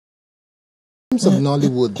In terms of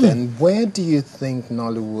Nollywood, then, where do you think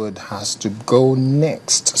Nollywood has to go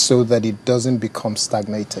next so that it doesn't become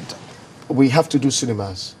stagnated? We have to do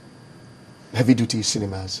cinemas, heavy-duty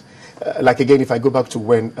cinemas. Like again, if I go back to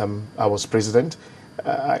when I was president,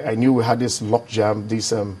 I knew we had this logjam,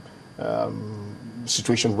 this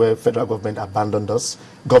situation where federal government abandoned us.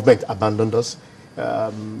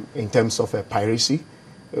 In terms of piracy.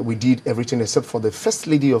 We did everything except for the First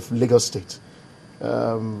Lady of Lagos State,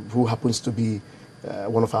 who happens to be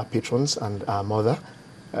one of our patrons and our mother.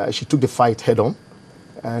 She took the fight head on.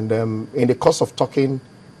 And in the course of talking,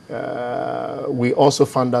 we also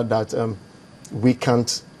found out that we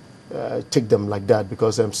can't take them like that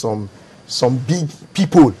because some big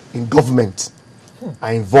people in government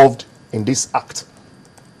are involved in this act.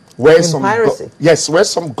 Where piracy? Yes, where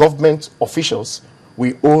some government officials,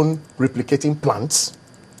 we own replicating plants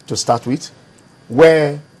to start with,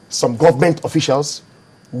 where some government officials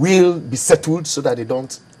will be settled so that they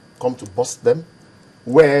don't come to bust them,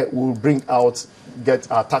 where we'll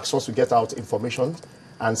get our tax force to get out information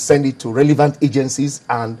and send it to relevant agencies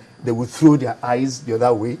and they will throw their eyes the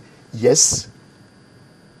other way. Yes.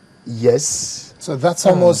 Yes. So that's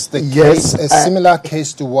almost the case, a similar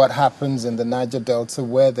case to what happens in the Niger Delta,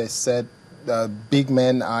 where they said big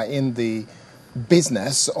men are in the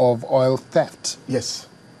business of oil theft. Yes.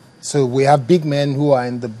 So we have big men who are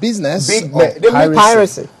in the business of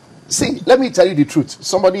piracy. See, let me tell you the truth.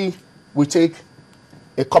 Somebody will take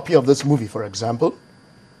a copy of this movie, for example,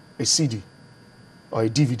 a CD or a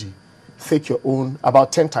DVD, take your own,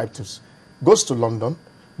 about 10 titles, goes to London,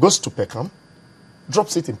 goes to Peckham,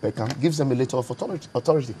 drops it in Peckham, gives them a letter of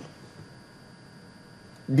authority.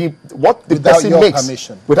 What the without person your makes,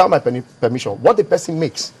 permission. Without my permission, what the person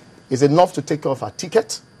makes is enough to take off a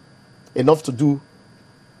ticket, enough to do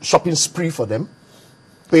shopping spree for them,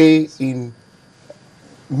 pay in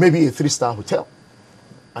maybe a 3-star hotel,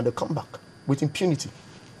 and they come back with impunity.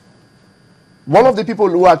 One of the people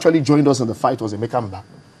who actually joined us in the fight was Emeka Mba,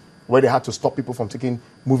 where they had to stop people from taking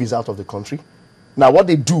movies out of the country. Now, what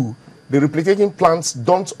they do, the replicating plants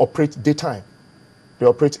don't operate daytime. They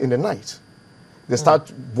operate in the night. They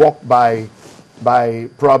start work by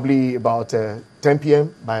probably about 10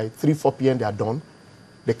 p.m. By 3, 4 p.m. they are done.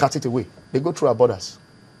 They cut it away. They go through our borders.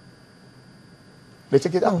 They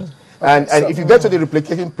take it out. And if you get to the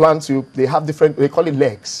replicating plants, they have different, they call it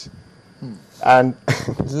legs. And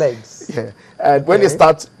legs. Yeah. And when they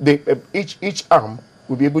start, each arm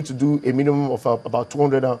will be able to do a minimum of about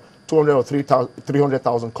 200 or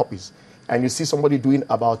 300,000 copies. And you see somebody doing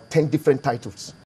about 10 different titles.